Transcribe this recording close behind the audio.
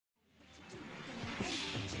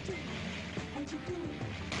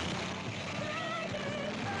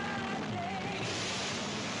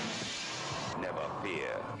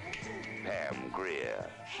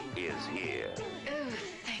is here. Oh,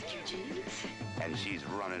 thank you, Jeeves. And she's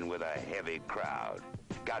running with a heavy crowd.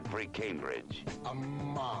 Godfrey Cambridge. A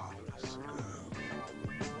marvelous girl.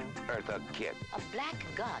 Eartha Kitt. A black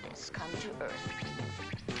goddess come to Earth.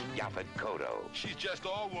 Yaphet Kotto. She's just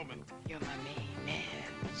all woman. You're my main man.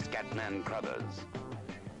 Scatman Crothers.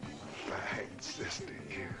 Fine sister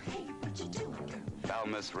here.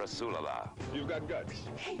 Thalmus Rasulullah. You've got guts.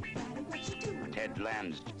 Ted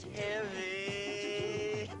Lansdowne.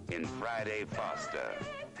 Heavy. In Friday Foster.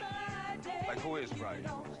 Like who is Friday?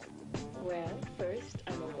 Well, first,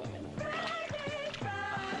 I'm a woman.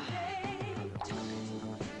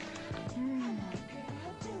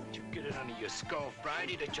 You get it under your skull,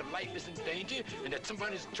 Friday, that your life is in danger and that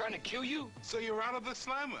somebody's trying to kill you? So you're out of the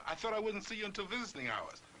slammer. I thought I wouldn't see you until visiting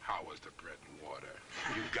hours. How was the bread and water?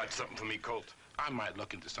 You got something for me, Colt? I might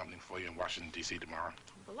look into something for you in Washington, D.C. tomorrow.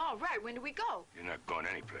 Well, all right. When do we go? You're not going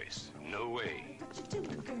anyplace. No way.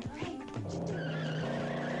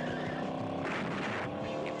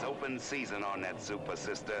 It's open season on that Super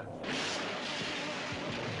Sister.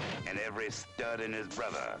 And every stud and his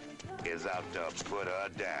brother is out to put her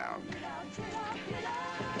down.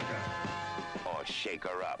 Or shake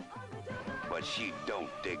her up. But she don't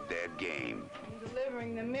dig their game. I'm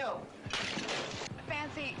delivering the milk.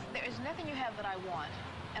 Fancy, there is nothing you have that I want.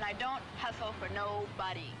 And I don't hustle for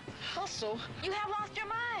nobody. Hustle? You have lost your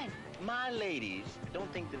mind. My ladies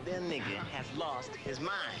don't think that their nigga has lost his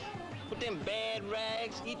mind. With them bad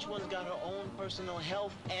rags, each one's got her own personal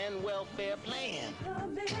health and welfare plan.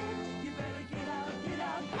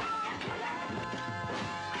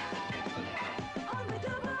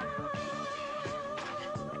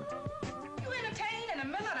 You entertain in the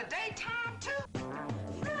middle of the daytime, too?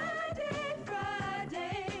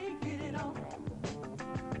 Friday, get it on.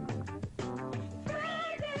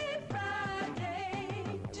 Friday.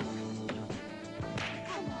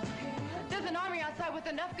 Come on, girl. There's an army outside with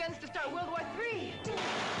enough guns to start World War III.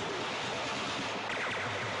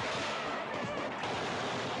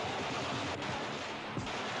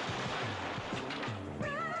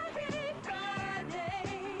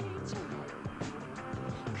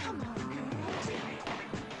 Come on, girl.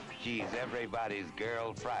 She's everybody's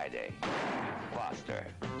girl Friday. Foster.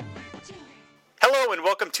 Hello and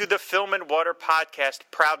welcome to the Film and Water Podcast,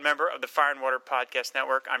 proud member of the Fire and Water Podcast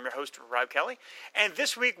Network. I'm your host, Rob Kelly, and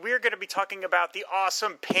this week we're going to be talking about the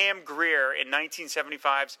awesome Pam Grier in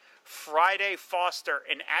 1975's Friday Foster,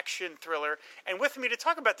 an action thriller. And with me to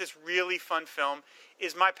talk about this really fun film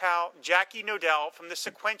is my pal, Jackie Nodell from the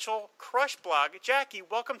Sequential Crush blog. Jackie,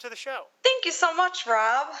 welcome to the show. Thank you so much,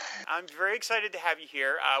 Rob. I'm very excited to have you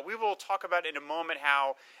here. We will talk about in a moment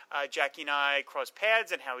how Jackie and I crossed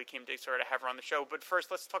paths and how we came to sort of have her on the show. But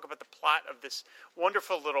first, let's talk about the plot of this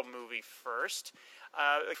wonderful little movie first.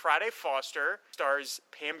 Friday Foster stars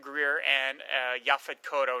Pam Grier and Yaphet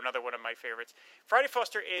Kotto, another one of my favorites. Friday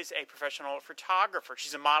Foster is a professional photographer.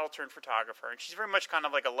 She's a model turned photographer, and she's very much kind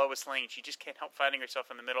of like a Lois Lane. She just can't help finding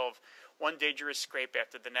herself in the middle of one dangerous scrape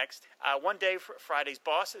after the next. One day, Friday's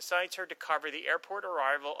boss assigns her to cover the airport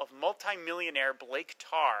arrival of multimillionaire Blake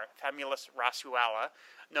Tarr, Famulus Rasuala,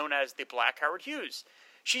 known as the Black Howard Hughes.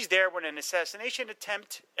 She's there when an assassination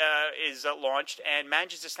attempt is launched and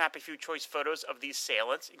manages to snap a few choice photos of the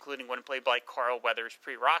assailants, including one played by Carl Weathers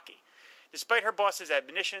pre-Rocky. Despite her boss's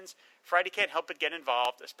admonitions, Friday can't help but get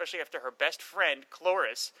involved, especially after her best friend,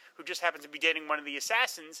 Cloris, who just happens to be dating one of the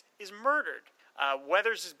assassins, is murdered.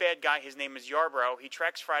 Weathers is bad guy. His name is Yarbrough. He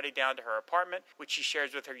tracks Friday down to her apartment, which she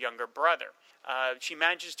shares with her younger brother. She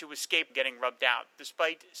manages to escape getting rubbed out.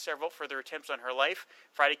 Despite several further attempts on her life,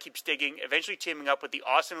 Friday keeps digging, eventually teaming up with the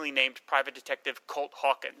awesomely named private detective Colt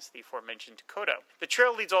Hawkins, the aforementioned Kotto. The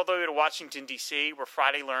trail leads all the way to Washington, D.C., where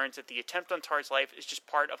Friday learns that the attempt on Tarr's life is just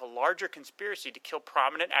part of a larger conspiracy to kill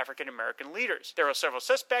prominent African-American leaders. There are several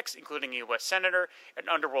suspects, including a U.S. senator, an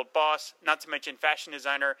underworld boss, not to mention fashion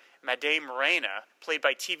designer Madame Morena, played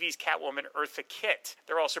by TV's Catwoman Eartha Kitt.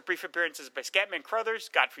 There are also brief appearances by Scatman Crothers,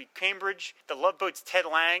 Godfrey Cambridge, the Love Boat's Ted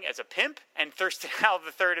Lang as a pimp, and Thurston Howell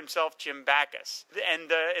III himself, Jim Backus.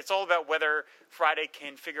 And it's all about whether Friday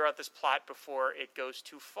can figure out this plot before it goes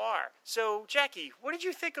too far. So, Jackie, what did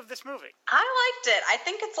you think of this movie? I liked it. I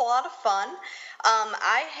think it's a lot of fun.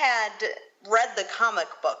 I had read the comic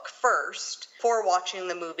book first before watching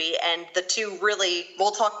the movie, and the two really,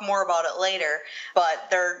 we'll talk more about it later, but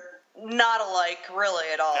they're not alike really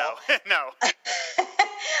at all. No.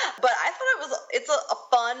 But I thought it's a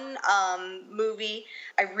fun movie.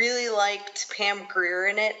 I really liked Pam Grier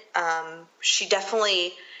in it. She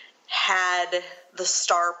definitely had the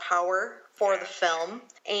star power for the film.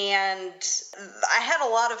 And I had a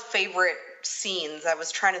lot of favorite scenes. I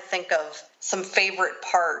was trying to think of some favorite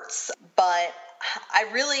parts, but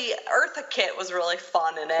Eartha Kitt was really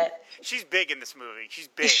fun in it. She's big in this movie. She's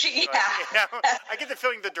big. Yeah. I get the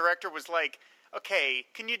feeling the director was like, okay,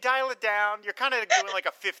 can you dial it down? You're kind of doing like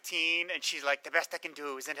a 15, and she's like, the best I can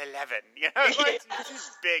do is an 11. Like,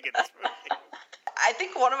 she's big in this movie. I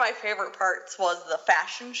think one of my favorite parts was the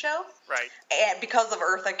fashion show. Right. And because of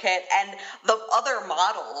Eartha Kitt, and the other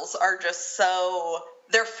models are just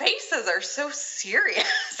their faces are so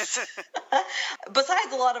serious.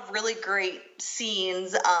 Besides a lot of really great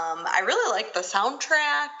scenes, I really like the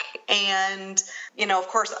soundtrack, and, of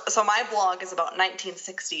course, so my blog is about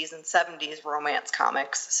 1960s and 70s romance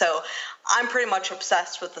comics, so I'm pretty much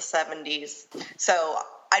obsessed with the 70s, so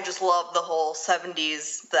I just love the whole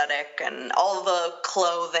 70s aesthetic and all the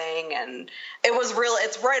clothing, and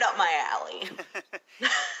it's right up my alley.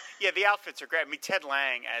 Yeah, the outfits are great. I mean, Ted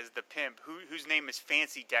Lang as the pimp, whose name is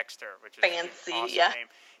Fancy Dexter, which is an awesome name.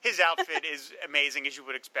 His outfit is amazing, as you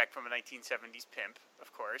would expect from a 1970s pimp,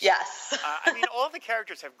 of course. Yes. I mean, all the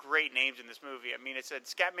characters have great names in this movie. I mean, it said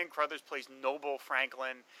Scatman Crothers plays Noble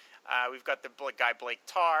Franklin. We've got the guy Blake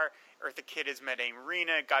Tarr. Eartha Kitt is Madame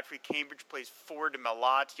Rena. Godfrey Cambridge plays Ford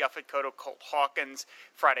Malott. Yaphet Kotto, Colt Hawkins.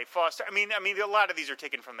 Friday Foster. I mean, a lot of these are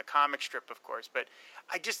taken from the comic strip, of course. But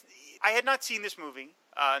I had not seen this movie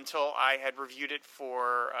until I had reviewed it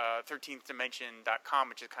for 13thdimension.com,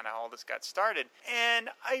 which is kind of how all this got started. And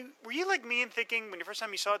were you like me in thinking, when the first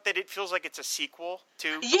time you saw it, that it feels like it's a sequel to?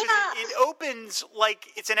 Yeah. It opens like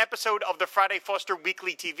it's an episode of the Friday Foster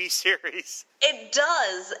weekly TV series. It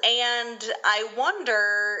does, and I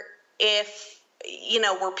wonder if,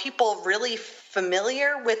 were people really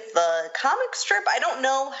familiar with the comic strip? I don't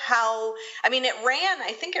know how. I mean,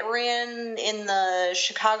 I think it ran in the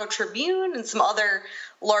Chicago Tribune and some other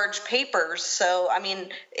large papers. So, I mean,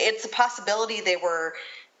 it's a possibility they were,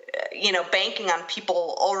 banking on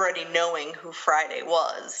people already knowing who Friday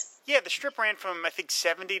was. Yeah, the strip ran from, I think,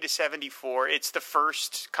 70 to 74. It's the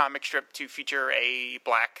first comic strip to feature a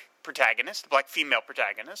black female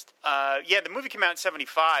protagonist. The movie came out in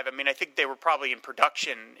 75. I mean, I think they were probably in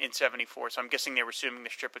production in 74, so I'm guessing they were assuming the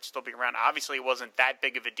strip would still be around. Obviously, it wasn't that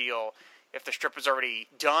big of a deal if the strip was already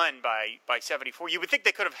done by 74. You would think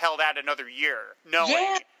they could have held out another year. No,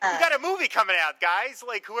 yeah. We got a movie coming out, guys.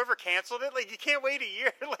 Like, whoever canceled it, like, you can't wait a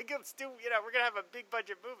year. Like, let's do, we're going to have a big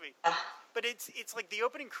budget movie. But it's like the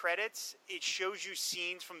opening credits, it shows you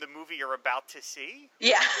scenes from the movie you're about to see.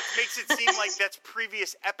 Yeah. Which makes it seem like that's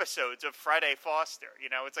previous episodes of Friday Foster.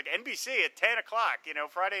 It's like NBC at 10 o'clock,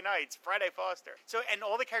 Friday nights, Friday Foster. So, and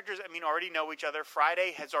all the characters, already know each other.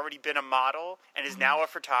 Friday has already been a model and is now a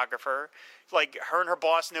photographer. Like, her and her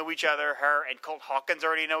boss know each other. Her and Colt Hawkins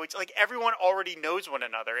already know each other. Like, everyone already knows one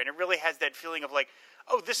another. And it really has that feeling of like,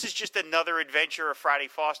 oh, this is just another adventure of Friday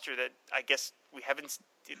Foster that I guess we haven't.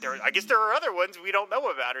 I guess there are other ones we don't know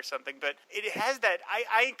about or something, but it has that.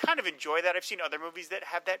 I kind of enjoy that. I've seen other movies that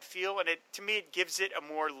have that feel, and to me it gives it a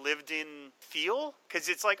more lived-in feel, because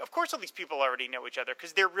it's like, of course all these people already know each other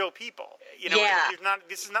because they're real people. Yeah.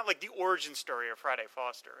 This is not like the origin story of Friday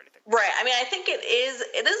Foster or anything. Right. I mean, I think it is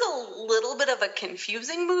a little bit of a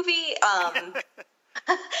confusing movie.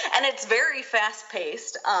 And it's very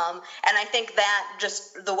fast-paced, and I think that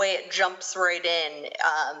just the way it jumps right in,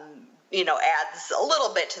 adds a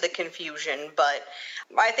little bit to the confusion, but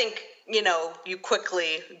I think, you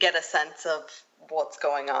quickly get a sense of what's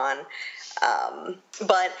going on.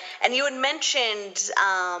 And you had mentioned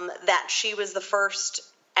that she was the first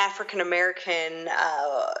African-American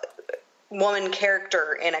woman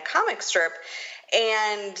character in a comic strip.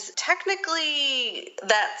 And technically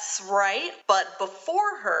that's right, but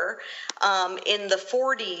before her, in the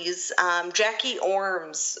 40s, Jackie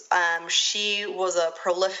Orms, she was a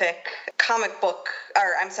prolific comic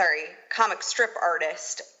strip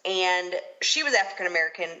artist, and she was African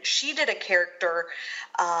American. She did a character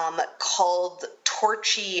called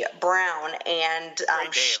Torchy Brown, and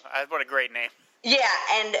great name. What a great name. Yeah,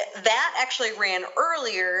 and that actually ran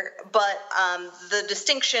earlier, but the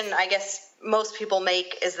distinction, I guess, most people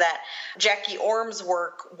make is that Jackie Orm's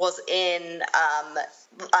work was in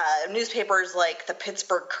newspapers like the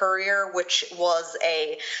Pittsburgh Courier, which was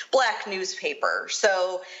a black newspaper.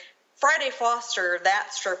 So Friday Foster, that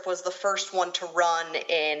strip was the first one to run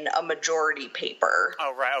in a majority paper.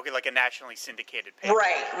 Oh, right. Okay, like a nationally syndicated paper.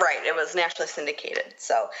 Right. It was nationally syndicated.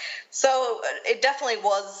 So it definitely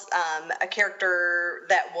was a character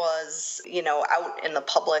that was, out in the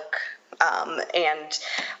public. And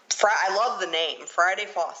I love the name, Friday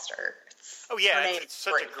Foster. Oh yeah, her name it's is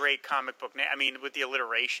such great. a great comic book name. I mean, with the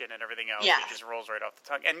alliteration and everything else, Yeah. it just rolls right off the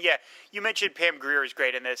tongue. And yeah, you mentioned Pam Grier is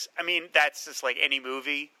great in this. I mean, that's just like any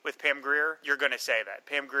movie with Pam Grier, you're going to say that.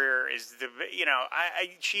 Pam Grier is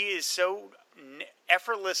she is so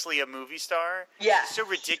effortlessly a movie star. Yeah. She's so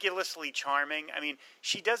ridiculously charming. I mean,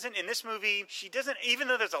 in this movie, even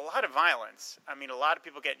though there's a lot of violence, I mean, a lot of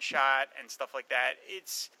people getting shot and stuff like that,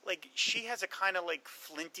 it's like she has a kind of like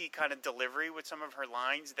flinty kind of delivery with some of her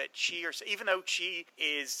lines that even though she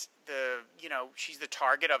is she's the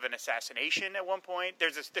target of an assassination at one point,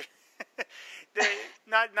 there's this... the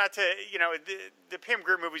Pam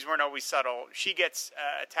Grier movies weren't always subtle. She gets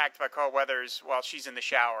attacked by Carl Weathers while she's in the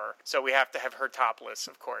shower, so we have to have her topless,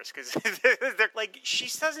 of course, because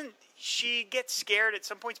she gets scared at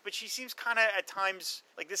some points, but she seems kind of at times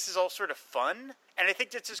like this is all sort of fun. And I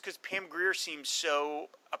think that's just because Pam Grier seems so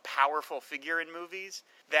a powerful figure in movies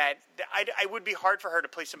that I would be hard for her to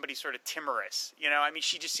play somebody sort of timorous. I mean,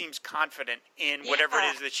 she just seems confident in whatever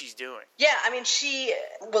it is that she's doing. Yeah, I mean,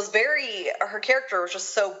 her character was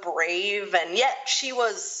just so brave, and yet she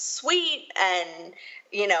was sweet and,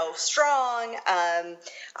 strong.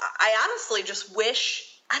 I honestly just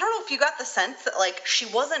wish, I don't know if you got the sense that, like, she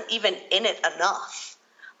wasn't even in it enough.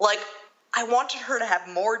 Like, I wanted her to have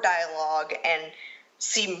more dialogue and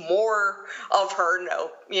see more of her,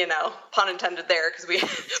 pun intended there, because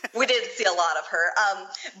we did see a lot of her.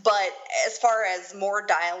 But as far as more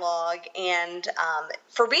dialogue and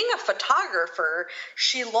for being a photographer,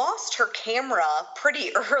 she lost her camera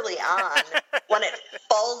pretty early on when it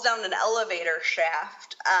falls down an elevator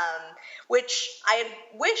shaft, which I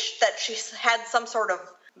wish that she had some sort of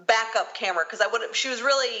backup camera, because she was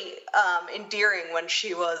really endearing when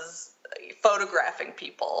she was photographing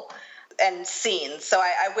people and scenes. So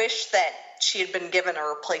I wish that she had been given a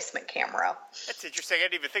replacement camera. That's interesting. I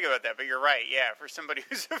didn't even think about that, but you're right. Yeah, for somebody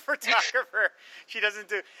who's a photographer, she does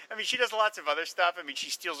lots of other stuff. I mean, she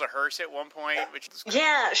steals a hearse at one point, which is cool.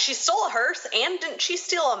 Yeah, she stole a hearse, and didn't she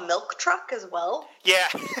steal a milk truck as well? Yeah.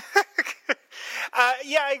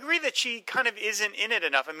 Yeah, I agree that she kind of isn't in it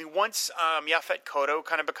enough. I mean, once Yaphet Kotto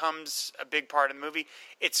kind of becomes a big part of the movie,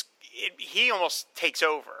 he almost takes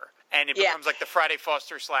over. And it becomes like the Friday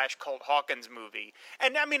Foster / Colt Hawkins movie.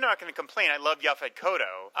 And I mean, I'm not going to complain. I love Yaphet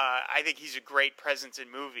Kotto. I think he's a great presence in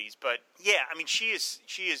movies. But yeah, I mean, she is,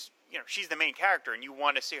 she's the main character, and you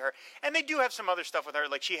want to see her. And they do have some other stuff with her.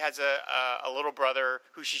 Like she has a little brother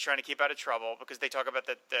who she's trying to keep out of trouble, because they talk about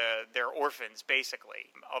that they're orphans, basically.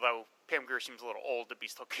 Although Pam Grier seems a little old to be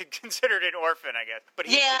still considered an orphan, I guess. But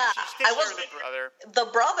she takes care of the brother. The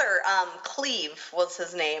brother, Cleve was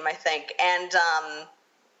his name, I think. And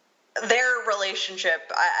their relationship,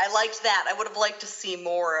 I liked that. I would have liked to see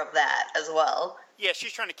more of that as well. Yeah,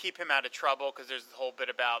 she's trying to keep him out of trouble, because there's the whole bit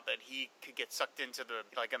about that he could get sucked into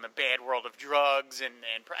in the bad world of drugs, and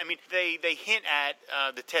I mean, they hint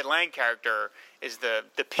at the Ted Lang character is the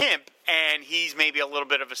pimp, and he's maybe a little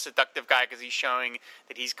bit of a seductive guy because he's showing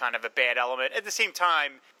that he's kind of a bad element. At the same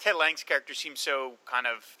time, Ted Lang's character seems so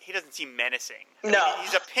he doesn't seem menacing. I mean,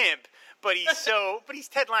 he's a pimp. But he's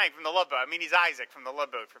Ted Lang from The Love Boat. I mean, he's Isaac from The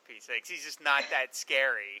Love Boat, for Pete's sakes. He's just not that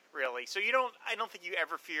scary, really. So I don't think you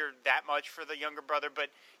ever feared that much for the younger brother, but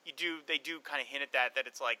they do kind of hint at that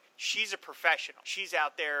it's like, she's a professional. She's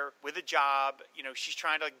out there with a job, she's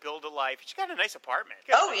trying to build a life. She's got a nice apartment.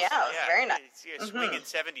 It was very nice. It's a swinging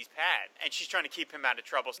 70s pad, and she's trying to keep him out of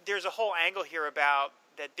trouble. There's a whole angle here about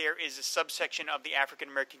that there is a subsection of the African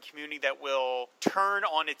American community that will turn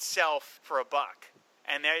on itself for a buck.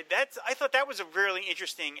 And I thought that was a really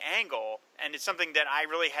interesting angle, and it's something that I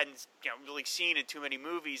really hadn't, really seen in too many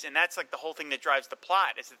movies. And that's like the whole thing that drives the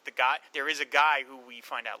plot, is that there is a guy who we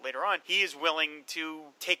find out later on, he is willing to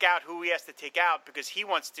take out who he has to take out because he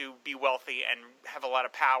wants to be wealthy and have a lot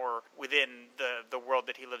of power within the world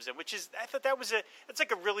that he lives in. Which is, I thought that's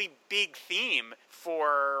like a really big theme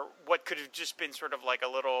for what could have just been sort of like a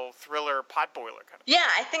little thriller potboiler kind of. Yeah,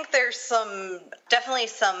 I think there's definitely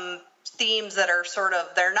some themes that are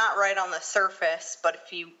they're not right on the surface, but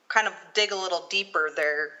if you kind of dig a little deeper,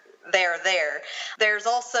 they're there. There's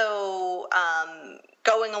also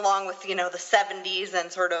going along with, the 70s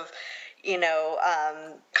and sort of,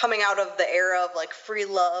 coming out of the era of like free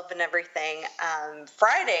love and everything.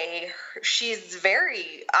 Friday, she's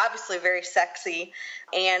obviously very sexy,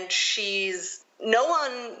 and no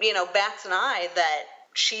one, bats an eye that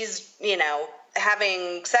she's,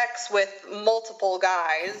 having sex with multiple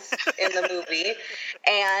guys in the movie,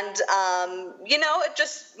 and it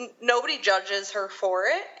just, nobody judges her for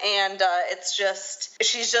it, and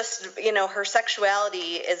she's just her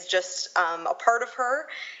sexuality is just a part of her,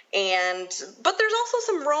 But there's also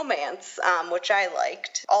some romance, which I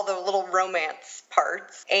liked, all the little romance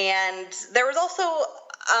parts. And there was also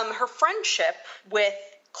her friendship with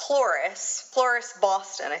Cloris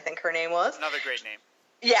Boston, I think her name was. Another great name.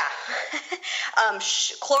 Yeah.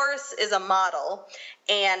 Cloris is a model,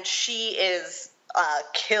 and she is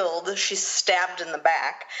killed. She's stabbed in the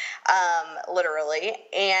back, literally.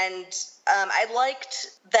 And I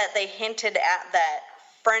liked that they hinted at that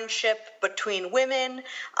friendship between women,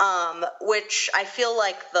 which I feel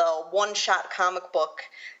like the one-shot comic book,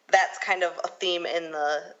 that's kind of a theme in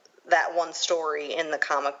that one story in the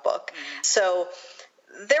comic book. Mm-hmm. So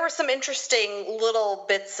there were some interesting little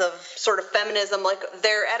bits of sort of feminism, like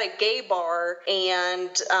they're at a gay bar, and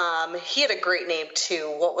he had a great name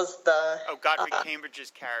too. What was the... Oh, Godfrey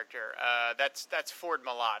Cambridge's character. That's Ford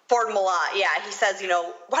Malott. Ford Malott, yeah. He says,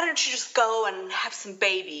 why don't you just go and have some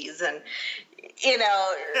babies? And,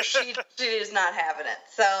 she is not having it.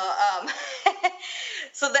 So,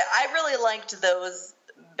 I really liked those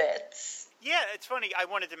bits. Yeah, it's funny. I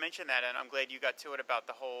wanted to mention that, and I'm glad you got to it about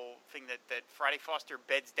the whole thing that Friday Foster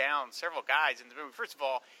beds down several guys in the movie. First of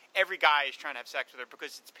all, every guy is trying to have sex with her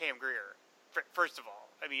because it's Pam Grier. First of all,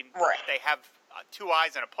 I mean, right. They have 2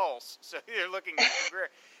 eyes and a pulse, so they're looking at Pam Grier.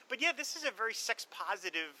 But yeah, this is a very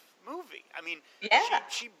sex-positive movie. I mean, yeah.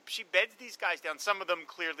 she beds these guys down, some of them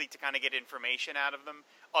clearly to kind of get information out of them,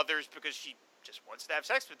 others because she just wants to have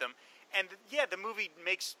sex with them. And yeah, the movie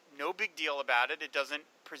makes no big deal about it. It doesn't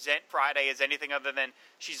present Friday as anything other than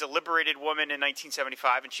she's a liberated woman in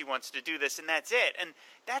 1975 and she wants to do this, and that's it. And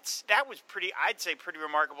that was pretty, I'd say, pretty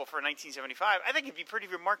remarkable for 1975. I think it'd be pretty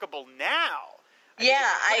remarkable now. If you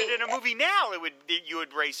put it in a movie now, you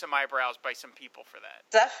would raise some eyebrows by some people for that.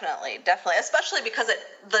 Definitely, especially because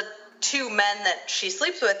the 2 men that she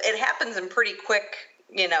sleeps with, it happens in pretty quick,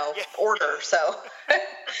 order. So.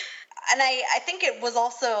 And I think it was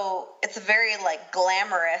also, it's a very,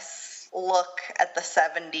 glamorous look at the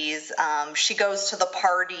 70s. She goes to the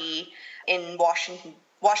party in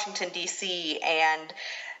Washington, D.C., and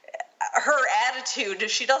her attitude,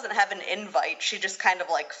 she doesn't have an invite. She just kind of,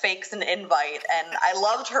 fakes an invite. And I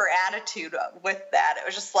loved her attitude with that. It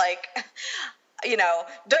was just like, don't you know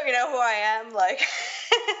who I am?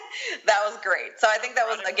 That was great. So I think that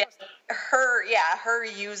was, again, her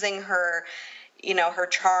using her... her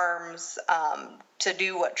charms to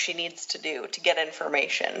do what she needs to do to get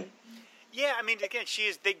information. Yeah, I mean, again,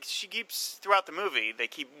 she keeps, throughout the movie, they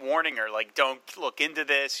keep warning her, don't look into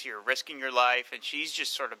this, you're risking your life, and she's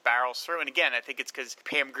just sort of barrels through. And again, I think it's because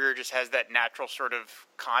Pam Grier just has that natural sort of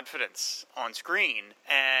confidence on screen.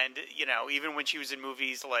 And, even when she was in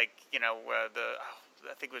movies like, I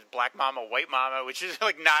think it was Black Mama, White Mama, which is,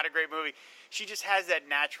 not a great movie, she just has that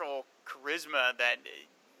natural charisma that...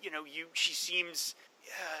 she seems,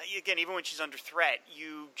 again, even when she's under threat,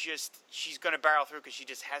 she's going to barrel through because she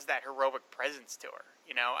just has that heroic presence to her,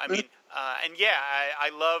 I mean, and yeah, I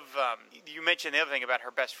love, you mentioned the other thing about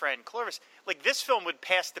her best friend, Cloris. This film would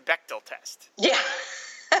pass the Bechdel test. Yeah.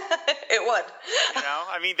 It would.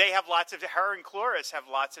 I mean, her and Cloris have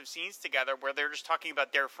lots of scenes together where they're just talking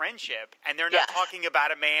about their friendship, and they're not talking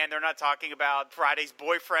about a man, they're not talking about Friday's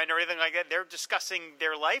boyfriend or anything like that. They're discussing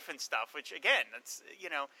their life and stuff, which, again, that's,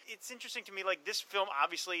 it's interesting to me. This film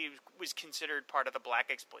obviously was considered part of the black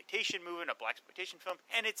exploitation movement, a black exploitation film,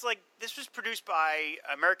 and it's this was produced by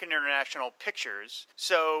American International Pictures,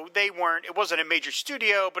 so it wasn't a major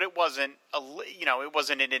studio, but it wasn't it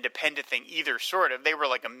wasn't an independent thing either, sort of. They were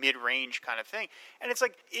a mid-range kind of thing. And it's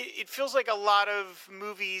it feels like a lot of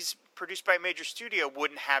movies produced by a major studio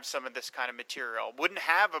wouldn't have some of this kind of material, wouldn't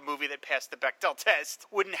have a movie that passed the Bechdel test,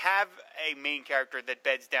 wouldn't have a main character that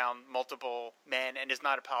beds down multiple men and is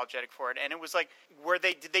not apologetic for it. And it was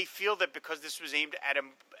did they feel that because this was aimed at a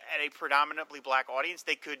predominantly black audience,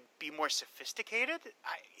 they could be more sophisticated?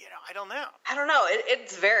 I don't know. I don't know.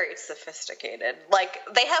 It's very sophisticated.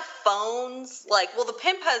 They have phones. The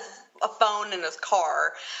pimp has a phone in his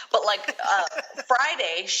car, but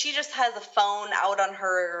Friday, she just has a phone out on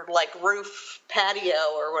her roof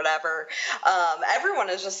patio or whatever. Everyone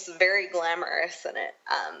is just very glamorous in it.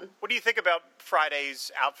 What do you think about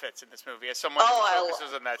Friday's outfits in this movie? As someone who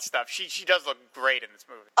focuses on that stuff, she does look great in this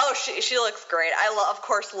movie. Oh, she looks great. I of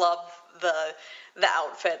course love the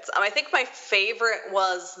outfits. I think my favorite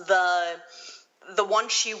was the one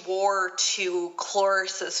she wore to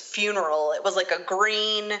Cloris's funeral. It was a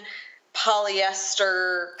green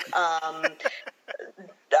polyester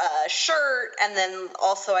shirt, and then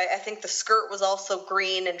also I think the skirt was also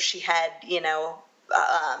green, and she had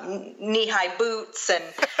knee-high boots and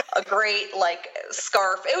a great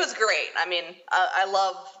scarf. It was great. I mean, I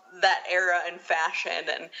love that era in fashion,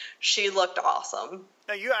 and she looked awesome.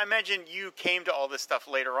 Now, I imagine you came to all this stuff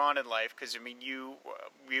later on in life because, I mean, you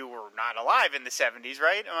were not alive in the 70s,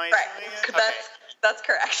 right? Right. That's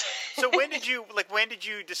correct. So when did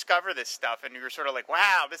you discover this stuff and you were sort of like,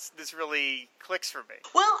 wow, this really clicks for me?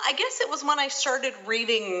 Well, I guess it was when I started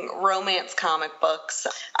reading romance comic books.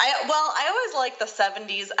 I always liked the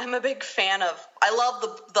 70s. I'm a big fan of, I love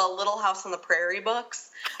the Little House on the Prairie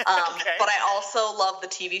books. Okay. But I also love the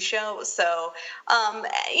TV show. So,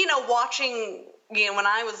 watching, when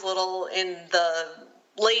I was little in the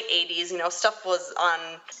late 80s, stuff was on,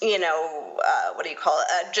 what do you call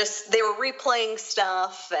it? Just, they were replaying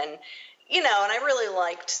stuff and I really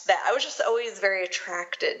liked that. I was just always very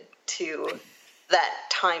attracted to that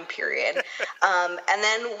time period. And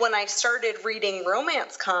then when I started reading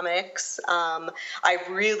romance comics, I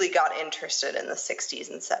really got interested in the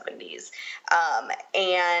 60s and 70s.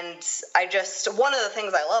 And one of the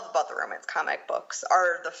things I love about the romance comic books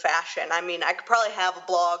are the fashion. I mean, I could probably have a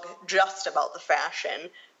blog just about the fashion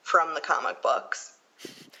from the comic books.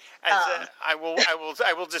 I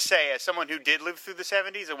will just say, as someone who did live through the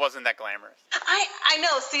 70s, it wasn't that glamorous. I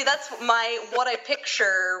know. See, that's what I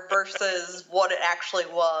picture versus what it actually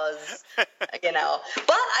was,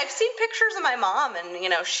 But I've seen pictures of my mom,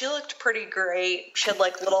 and she looked pretty great. She had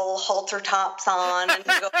like little halter tops on and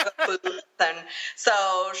go boots, and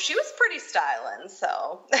so she was pretty styling.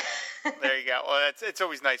 So there you go. Well, it's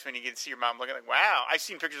always nice when you get to see your mom looking like, wow. I've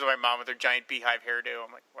seen pictures of my mom with her giant beehive hairdo.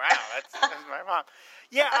 I'm like, wow, that's my mom.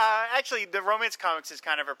 Yeah, actually, the romance comics is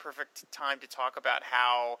kind of a perfect time to talk about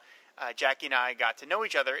how Jackie and I got to know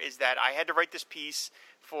each other. Is that I had to write this piece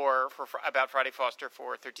about Friday Foster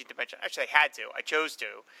for 13th Dimension. Actually, I had to. I chose to.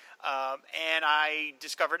 And I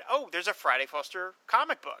discovered, there's a Friday Foster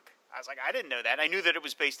comic book. I was like, I didn't know that. I knew that it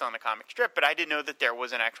was based on the comic strip, but I didn't know that there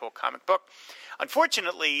was an actual comic book.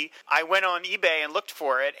 Unfortunately, I went on eBay and looked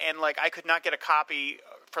for it, and I could not get a copy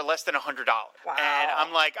for less than $100. Wow. And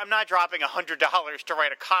I'm like, I'm not dropping $100 to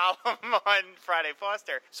write a column on Friday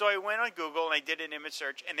Foster. So I went on Google and I did an image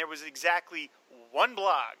search, and there was exactly one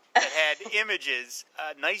blog that had images,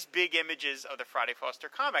 nice big images of the Friday Foster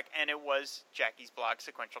comic, and it was Jackie's blog,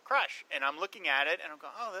 Sequential Crush. And I'm looking at it, and I'm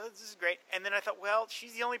going, this is great. And then I thought, well,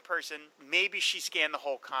 she's the only person. Maybe she scanned the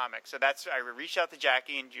whole comic. So I reached out to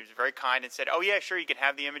Jackie, and she was very kind and said, oh, yeah, sure, you can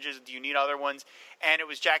have the images. Do you need other ones? And it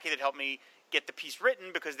was Jackie that helped me get the piece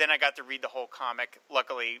written, because then I got to read the whole comic,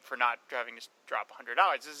 luckily, for not having to drop $100.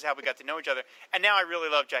 This is how we got to know each other. And now I really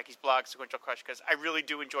love Jackie's blog, Sequential Crush, because I really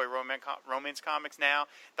do enjoy romance comics now.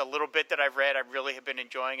 The little bit that I've read, I really have been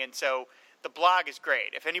enjoying. And so the blog is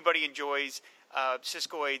great. If anybody enjoys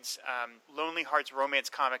Siskoid's Lonely Hearts Romance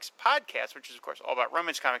Comics podcast, which is, of course, all about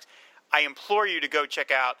romance comics, I implore you to go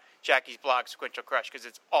check out Jackie's blog, Sequential Crush, because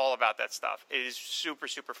it's all about that stuff. It is super,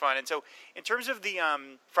 super fun. And so in terms of the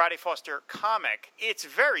Friday Foster comic, it's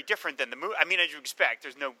very different than the movie. I mean, as you expect,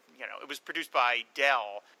 there's no, it was produced by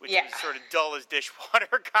Dell, which is sort of dull as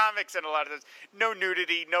dishwater comics and a lot of those. No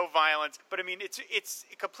nudity, no violence. But, I mean, it's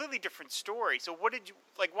a completely different story. So why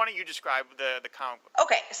don't you describe the comic book?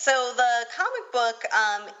 Okay, so the comic book,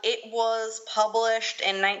 it was published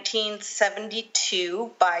in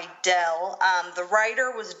 1972 by Dell. The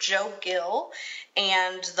writer was Joe Gill,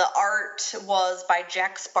 and the art was by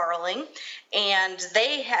Jack Sparling, and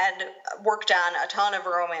they had worked on a ton of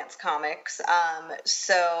romance comics,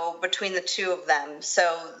 so between the two of them.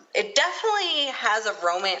 So it definitely has a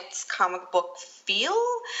romance comic book feel,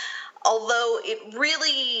 although it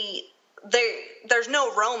really... There's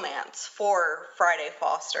no romance for Friday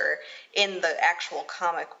Foster in the actual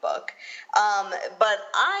comic book. But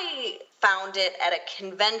I found it at a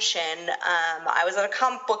convention. I was at a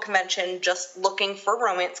comic book convention just looking for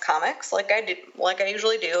romance comics, like I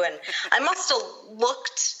usually do, and I must have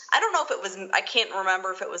looked. I don't know if it was. I can't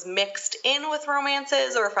remember if it was mixed in with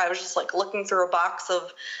romances or if I was just looking through a box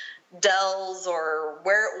of Dells or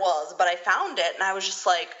where it was. But I found it, and I was just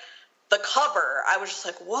like. The cover, I was just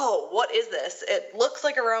like, whoa, what is this? It looks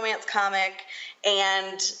like a romance comic,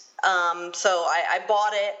 and so I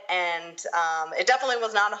bought it, and it definitely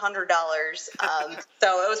was not $100. So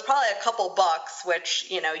it was probably a couple bucks,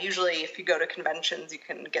 which, usually if you go to conventions, you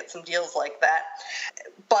can get some deals like that.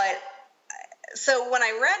 But so when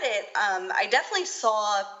I read it, I definitely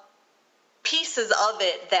saw pieces of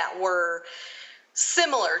it that were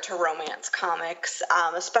similar to romance comics,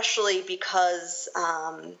 especially because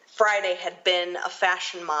Friday had been a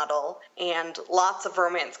fashion model, and lots of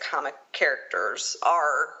romance comic characters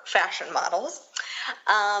are fashion models.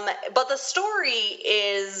 But the story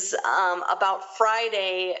is about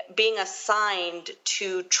Friday being assigned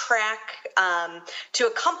to track, to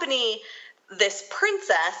accompany this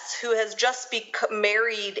princess who has just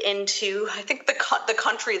married into, I think the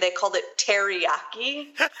country, they called it teriyaki.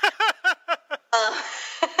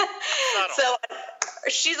 So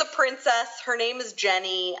she's a princess. Her name is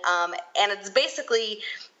Jenny, and it's basically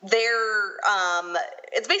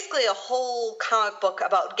it's basically a whole comic book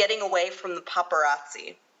about getting away from the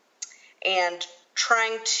paparazzi and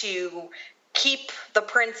trying to keep the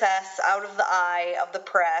princess out of the eye of the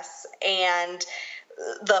press, and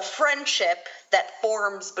the friendship that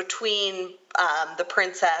forms between the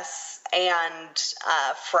princess and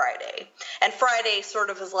Friday. And Friday sort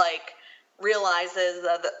of is like realizes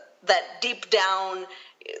that deep down,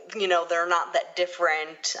 you know, they're not that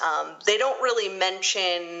different. They don't really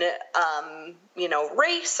mention, you know,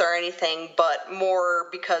 race or anything, but more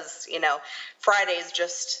because, you know, Friday's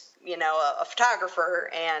just, you know, a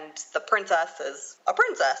photographer and the princess is a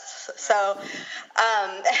princess. So,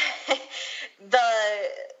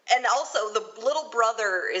 and also the little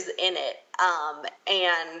brother is in it.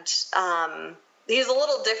 And he's a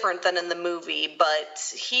little different than in the movie,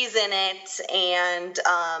 but he's in it, and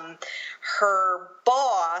her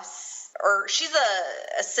boss, or she's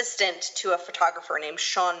a assistant to a photographer named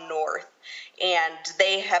Sean North, and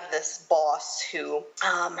they have this boss who,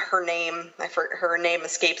 her name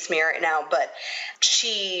escapes me right now, but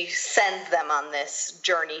she sends them on this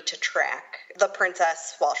journey to track the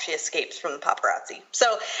princess while she escapes from the paparazzi.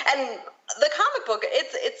 So, and the comic book,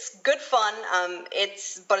 it's good fun.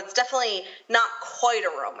 But it's definitely not quite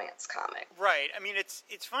a romance comic. Right. I mean, it's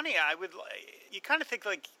funny. You kind of think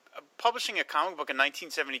like publishing a comic book in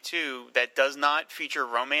 1972 that does not feature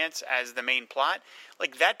romance as the main plot,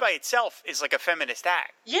 like that by itself is like a feminist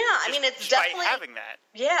act. Yeah, I mean, it's definitely by having that.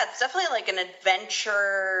 Yeah, it's definitely like an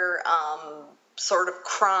adventure, sort of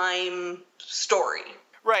crime story.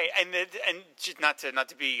 Right, and just not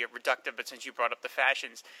to be reductive, but since you brought up the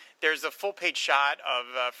fashions, there's a full-page shot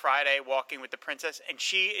of Friday walking with the princess, and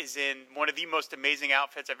she is in one of the most amazing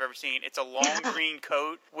outfits I've ever seen. It's a long green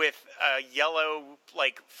coat with a yellow,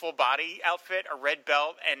 like, full-body outfit, a red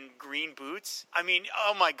belt, and green boots. I mean,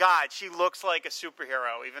 oh my God, she looks like a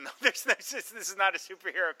superhero, even though this is not a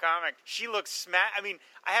superhero comic. She looks I mean,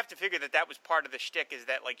 I have to figure that was part of the shtick, is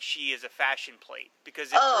that, like, she is a fashion plate,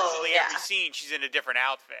 because in virtually every scene, she's in a different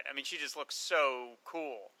outfit. I mean, she just looks so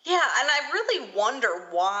cool. Yeah, and I really wonder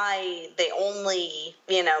why they only,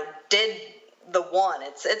 you know, did the one.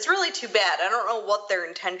 It's really too bad. I don't know what their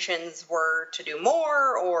intentions were to do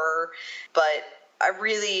more, but I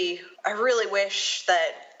really wish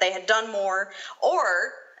that they had done more,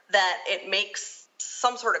 or that it makes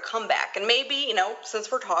some sort of comeback. And maybe, you know,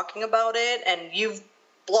 since we're talking about it and you've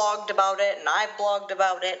blogged about it and I've blogged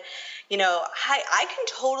about it, you know, I can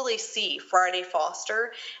totally see Friday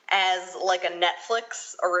Foster as like a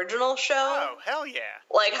Netflix original show. Oh, hell yeah.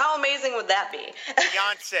 Like, how amazing would that be?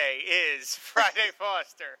 Beyonce is Friday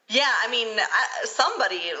Foster. Yeah, I mean,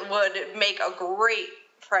 somebody would make a great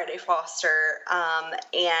Friday Foster,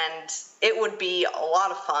 and it would be a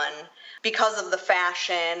lot of fun because of the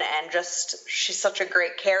fashion, and just, she's such a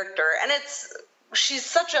great character. And she's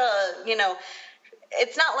such a, you know,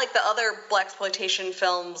 it's not like the other blaxploitation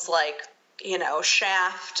films like, you know,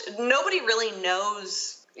 Shaft. Nobody really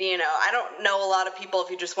knows, you know, I don't know a lot of people, if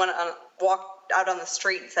you just walked out on the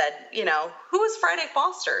street and said, you know, who is Friday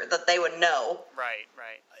Foster, that they would know. Right.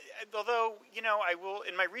 Although, you know,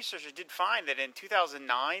 in my research, I did find that in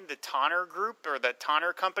 2009, the Tonner Group, or the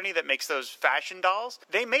Tonner company that makes those fashion dolls,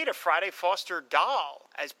 they made a Friday Foster doll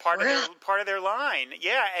as part of their line.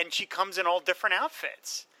 Yeah, and she comes in all different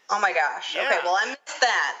outfits. Oh my gosh. Yeah. Okay, well, I missed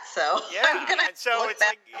that, so yeah. I'm gonna and so it's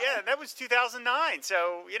like, yeah, that was 2009.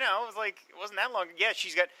 So, you know, it was like, it wasn't that long. Yeah,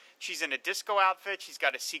 she's in a disco outfit. She's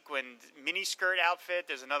got a sequined mini skirt outfit.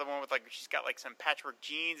 There's another one with like, she's got like some patchwork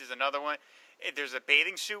jeans. There's another one. There's a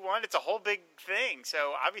bathing suit one. It's a whole big thing.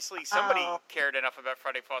 So obviously somebody cared enough about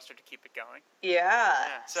Friday Foster to keep it going. Yeah.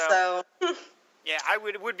 So yeah,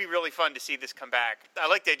 it would be really fun to see this come back. I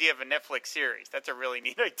like the idea of a Netflix series. That's a really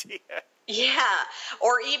neat idea. Yeah,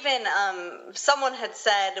 or even someone had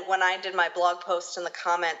said when I did my blog post in the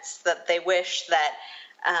comments that they wish that,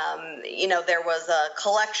 you know, there was a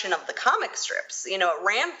collection of the comic strips. You know, it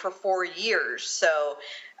ran for 4 years, so,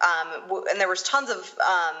 and there was tons of,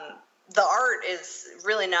 the art is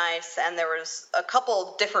really nice, and there was a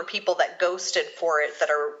couple different people that ghosted for it that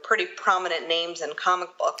are pretty prominent names in comic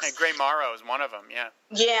books. And Gray Morrow is one of them, yeah.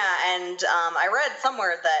 Yeah, and I read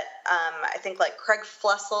somewhere that I think like Craig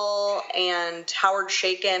Flessel and Howard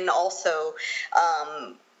Chaykin also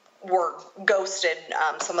were ghosted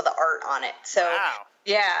some of the art on it. So wow.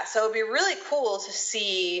 Yeah, so it'd be really cool to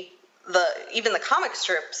see even the comic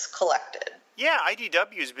strips collected. Yeah,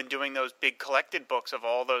 IDW has been doing those big collected books of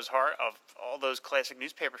all those classic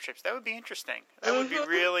newspaper strips. That would be interesting. That would be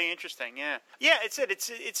really interesting. Yeah, yeah.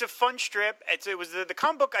 It's a fun strip. It was the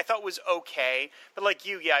comic book I thought was okay, but like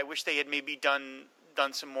you, yeah, I wish they had maybe done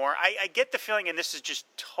some more. I get the feeling, and this is just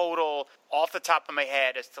total off the top of my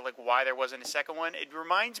head as to like why there wasn't a second one. It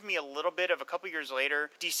reminds me a little bit of a couple years later,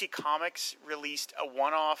 DC Comics released a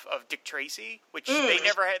one-off of Dick Tracy, which they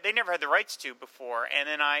never had the rights to before. And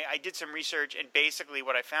then I did some research, and basically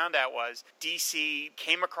what I found out was DC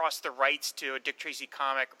came across the rights to a Dick Tracy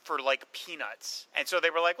comic for like peanuts. And so they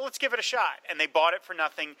were like, well, let's give it a shot. And they bought it for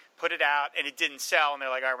nothing, put it out, and it didn't sell. And they're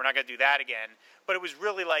like, all right, we're not going to do that again. But it was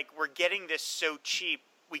really like, we're getting this so cheap,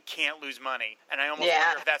 we can't lose money. And I almost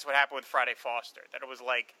wonder if that's what happened with Friday Foster. That it was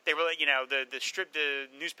like, they were like, the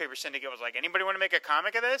newspaper syndicate was like, anybody want to make a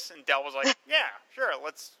comic of this? And Dell was like, yeah, sure,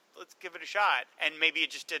 let's give it a shot. And maybe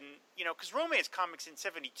it just didn't, because romance comics in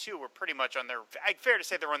 72 were pretty much on their, fair to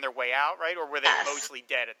say they're on their way out, right? Or were they mostly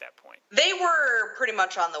dead at that point? They were pretty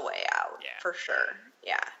much on the way out, for sure.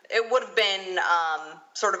 Yeah, it would have been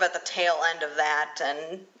sort of at the tail end of that,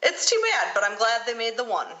 and it's too bad, but I'm glad they made the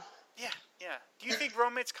one. Yeah. Do you think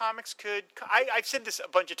romance comics could... I've said this a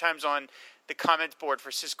bunch of times on the comments board for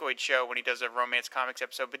Siskoid Show when he does a romance comics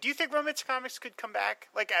episode, but do you think romance comics could come back,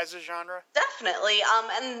 like, as a genre? Definitely.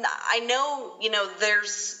 And I know,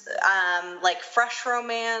 there's, like, fresh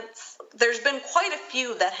romance. There's been quite a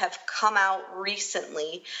few that have come out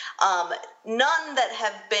recently. None that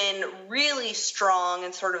have been really strong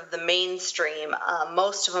in sort of the mainstream.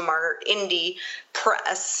 Most of them are indie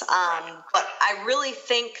press. But I really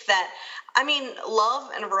think that, love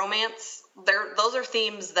and romance, those are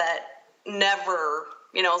themes that never,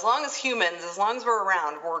 as long as humans, as long as we're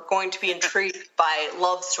around, we're going to be intrigued by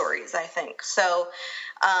love stories, I think. So,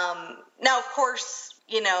 now, of course,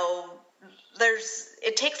 it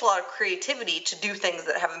takes a lot of creativity to do things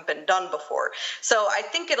that haven't been done before. So I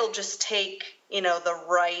think it'll just take, the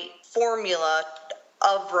right formula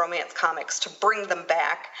of romance comics to bring them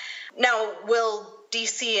back. Now, will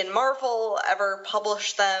DC and Marvel ever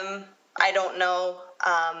publish them? I don't know.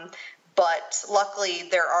 But luckily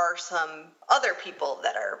there are some other people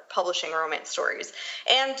that are publishing romance stories.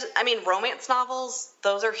 And, romance novels,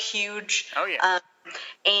 those are huge. Oh, yeah.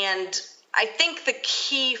 And I think the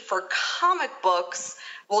key for comic books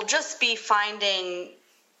will just be finding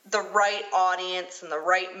the right audience and the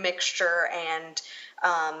right mixture and,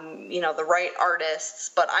 the right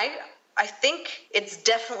artists. But I think it's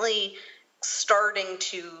definitely starting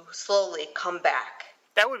to slowly come back.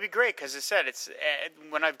 That would be great, because as I said, it's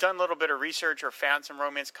when I've done a little bit of research or found some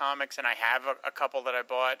romance comics, and I have a couple that I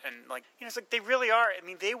bought, and it's like they really are.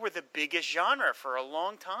 They were the biggest genre for a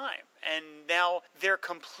long time, and now they're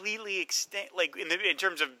completely extinct. Like in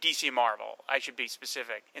terms of DC and Marvel, I should be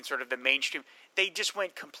specific. In sort of the mainstream, they just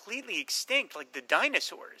went completely extinct, like the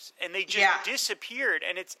dinosaurs, and they just disappeared.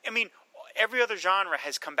 And it's, every other genre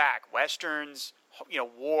has come back. Westerns,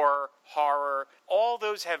 war, horror, all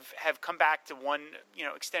those have come back to one,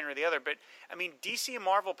 extent or the other. But, DC and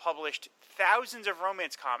Marvel published thousands of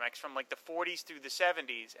romance comics from, like, the 40s through the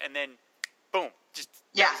 70s, and then, boom,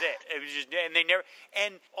 that was it. It was just, and they never,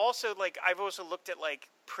 and also, like, I've also looked at, like,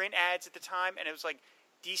 print ads at the time, and it was like,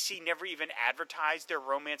 DC never even advertised their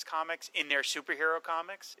romance comics in their superhero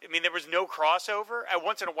comics. There was no crossover.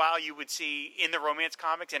 Once in a while, you would see in the romance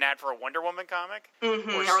comics an ad for a Wonder Woman comic.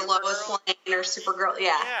 Mm-hmm. Or Lois Lane or Supergirl,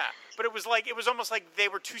 yeah. Yeah, but it was almost like they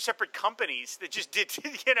were two separate companies that just did,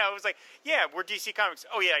 it was like, yeah, we're DC Comics.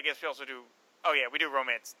 Oh, yeah, I guess we also do, we do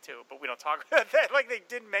romance too, but we don't talk about that. Like, they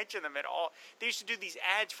didn't mention them at all. They used to do these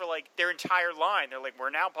ads for, like, their entire line. They're like,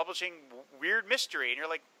 we're now publishing weird mystery. And you're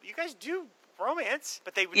like, you guys do romance,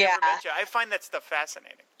 but they would never mention. I find that stuff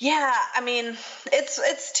fascinating. Yeah,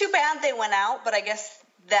 it's too bad they went out, but I guess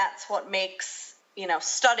that's what makes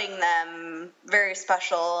studying them very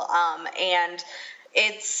special. And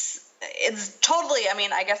it's totally.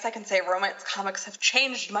 I guess I can say romance comics have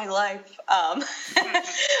changed my life.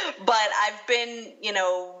 But I've been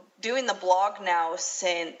doing the blog now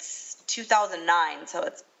since 2009, so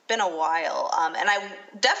it's been a while. And I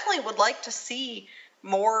definitely would like to see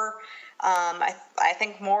more. I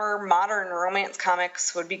think more modern romance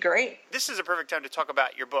comics would be great. This is a perfect time to talk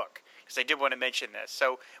about your book, because I did want to mention this.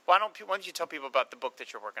 So why don't you tell people about the book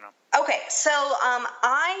that you're working on? Okay, so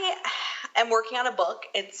I am working on a book.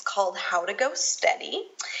 It's called How to Go Steady,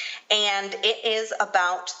 and it is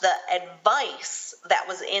about the advice that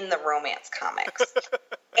was in the romance comics.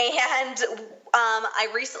 And I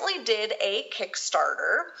recently did a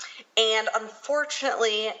Kickstarter, and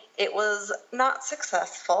unfortunately, it was not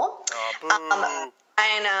successful. Oh, boo.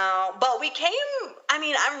 I know, but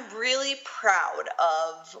I'm really proud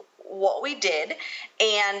of what we did,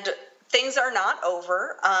 and things are not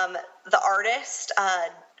over. The artist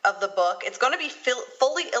of the book, it's going to be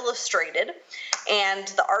fully illustrated, and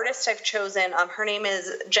the artist I've chosen, her name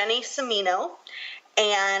is Jenny Semino,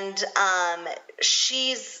 and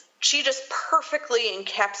she just perfectly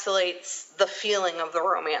encapsulates the feeling of the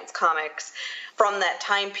romance comics from that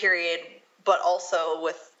time period, but also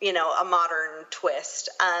with, a modern twist.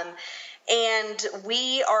 And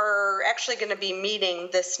we are actually going to be meeting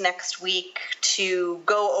this next week to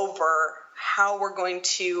go over how we're going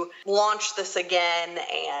to launch this again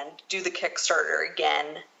and do the Kickstarter again.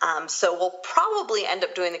 So we'll probably end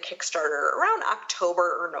up doing the Kickstarter around October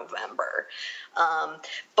or November.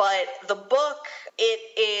 But the book,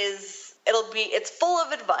 it's full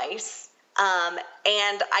of advice.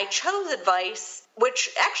 And I chose advice, which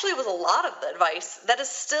actually was a lot of the advice that is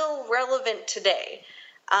still relevant today.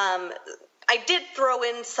 I did throw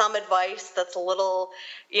in some advice that's a little,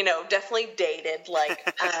 definitely dated.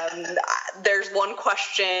 Like, there's one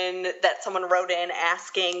question that someone wrote in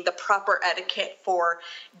asking the proper etiquette for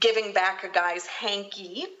giving back a guy's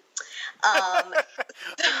hanky. A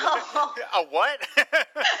what?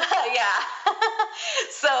 Yeah.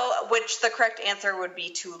 So, which the correct answer would be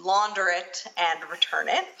to launder it and return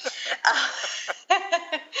it.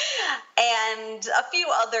 And a few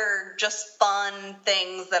other just fun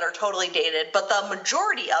things that are totally dated, but the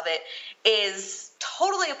majority of it is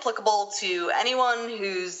totally applicable to anyone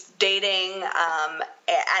who's dating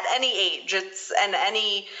at any age.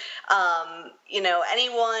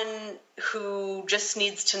 Anyone who just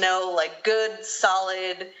needs to know good,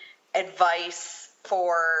 solid advice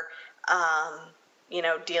for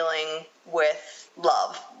dealing with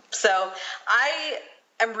love. So I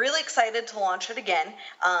am really excited to launch it again.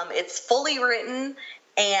 It's fully written,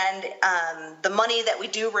 and the money that we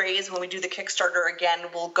do raise when we do the Kickstarter again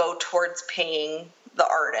will go towards paying the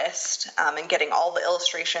artist and getting all the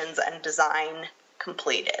illustrations and design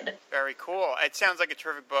completed. Very cool. It sounds like a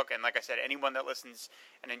terrific book, and like I said, anyone that listens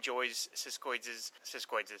and enjoys Siskoid's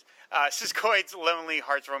Lonely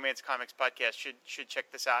Hearts Romance Comics podcast should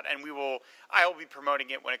check this out. And I will be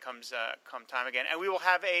promoting it when it comes come time again, and we will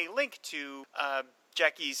have a link to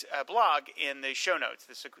Jackie's blog in the show notes,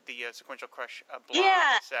 the Sequential Crush blog.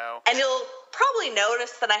 Yeah, so. And you'll probably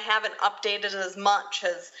notice that I haven't updated as much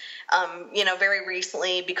as, very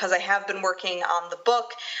recently, because I have been working on the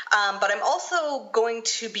book. But I'm also going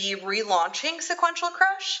to be relaunching Sequential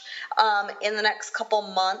Crush in the next couple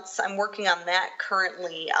months. I'm working on that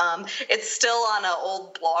currently. It's still on an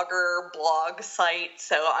old blog site,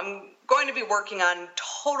 so I'm going to be working on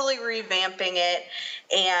totally revamping it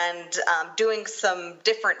and doing some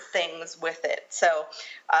different things with it. So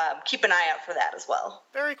keep an eye out for that as well.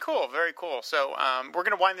 Very cool, very cool. So we're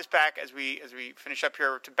going to wind this back as we finish up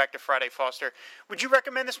here back to Friday Foster. Would you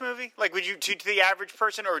recommend this movie? Would you to the average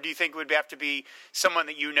person, or do you think it would have to be someone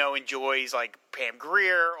that enjoys like Pam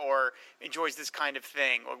Grier or enjoys this kind of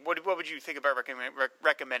thing? Or what would you think about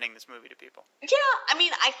recommending this movie to people? Yeah,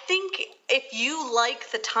 I think if you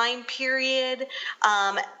like the time period,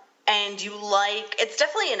 and it's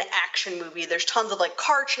definitely an action movie. There's tons of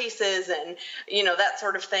car chases and that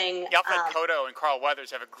sort of thing. Alfred Kodo and Carl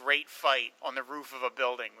Weathers have a great fight on the roof of a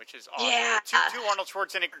building, which is awesome. Yeah. Two Arnold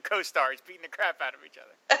Schwarzenegger co-stars beating the crap out of each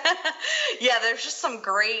other. Yeah, there's just some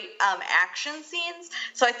great action scenes.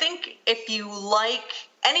 So I think if you like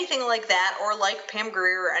anything like that, or like Pam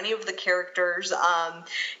Grier or any of the characters,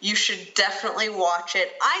 you should definitely watch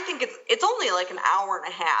it. I think it's only an hour and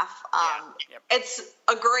a half. It's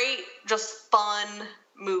a great, just fun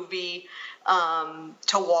movie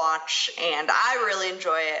to watch, and I really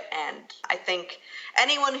enjoy it. And I think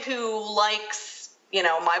anyone who likes,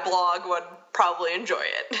 my blog would probably enjoy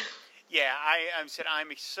it. Yeah, I'm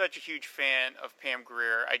such a huge fan of Pam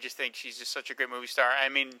Grier. I just think she's just such a great movie star.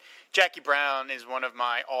 Jackie Brown is one of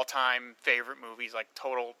my all-time favorite movies,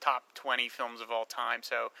 total top 20 films of all time.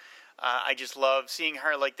 So I just love seeing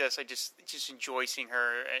her like this. I just enjoy seeing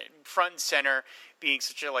her front and center, being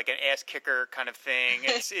such an ass kicker kind of thing.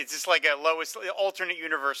 It's just like a alternate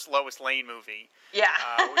universe Lois Lane movie. Yeah,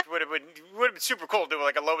 which would have been super cool to do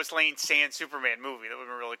a Lois Lane Sand Superman movie. That would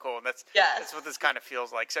have been really cool. And that's what this kind of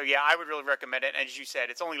feels like. So yeah, I would really recommend it. And as you said,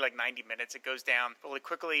 it's only 90 minutes. It goes down really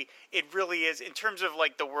quickly. It really is, in terms of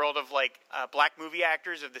the world of black movie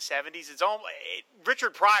actors of the 70s.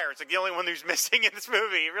 Richard Pryor is the only one who's missing in this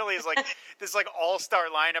movie. It really is this all-star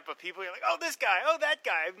lineup of people. You're oh, this guy, oh, that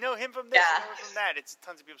guy. I know him from this, I know him from that. It's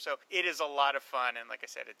tons of people. So it is a lot of fun. And like I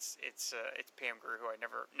said, it's Pam Grier, who I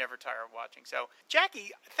never tire of watching. So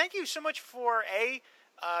Jackie, thank you so much for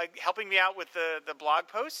helping me out with the blog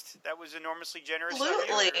post. That was enormously generous of you.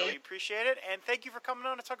 I really appreciate it. And thank you for coming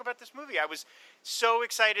on to talk about this movie. I was so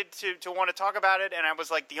excited to want to talk about it, and I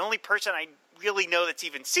was like, the only person I really know that's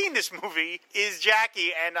even seen this movie is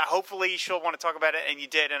Jackie, and hopefully she'll want to talk about it, and you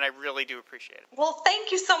did, and I really do appreciate it. Well,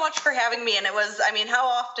 thank you so much for having me, and it was, I mean, how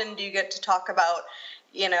often do you get to talk about,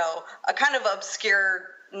 you know, a kind of obscure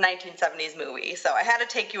 1970s movie? So I had to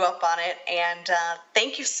take you up on it, and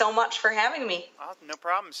thank you so much for having me. Well, no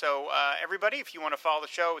problem. So everybody, if you want to follow the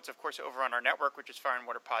show, it's of course over on our network, which is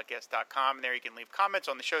fireandwaterpodcast.com, and there you can leave comments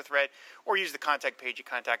on the show thread or use the contact page to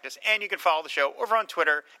contact us, and you can follow the show over on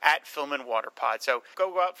Twitter at Film and Water Pod. So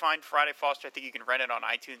go out, find Friday Foster. I think you can rent it on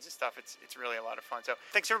iTunes and stuff. It's really a lot of fun. So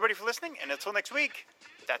thanks everybody for listening, and until next week,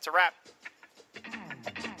 that's a wrap.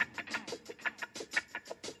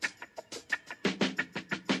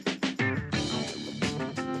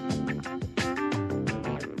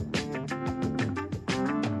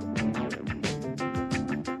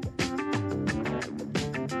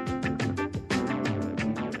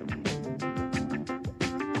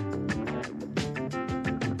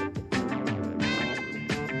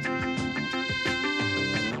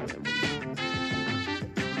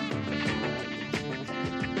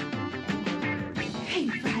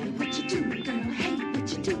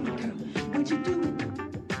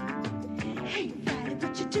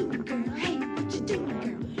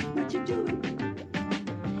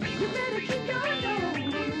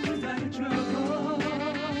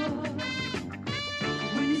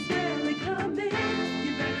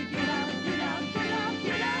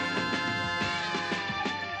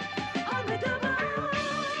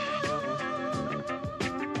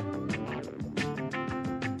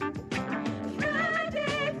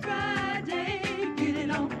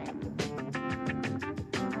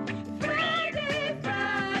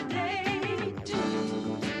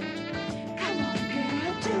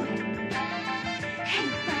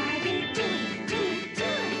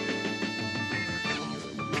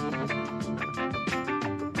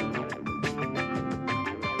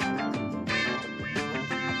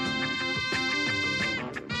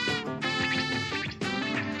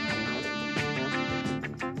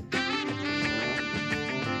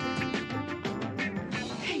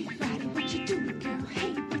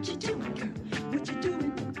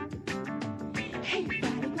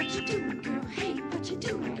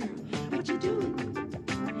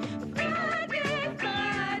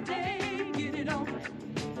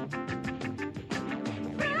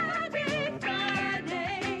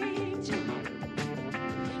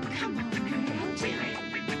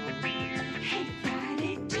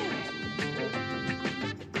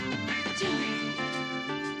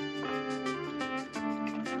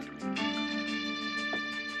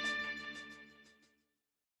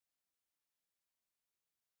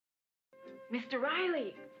 Mr.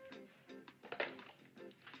 Riley.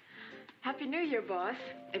 Happy New Year, boss.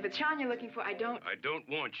 If it's Sean you're looking for, I don't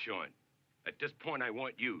want Sean. At this point, I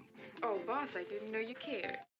want you. Oh, boss, I didn't know you cared.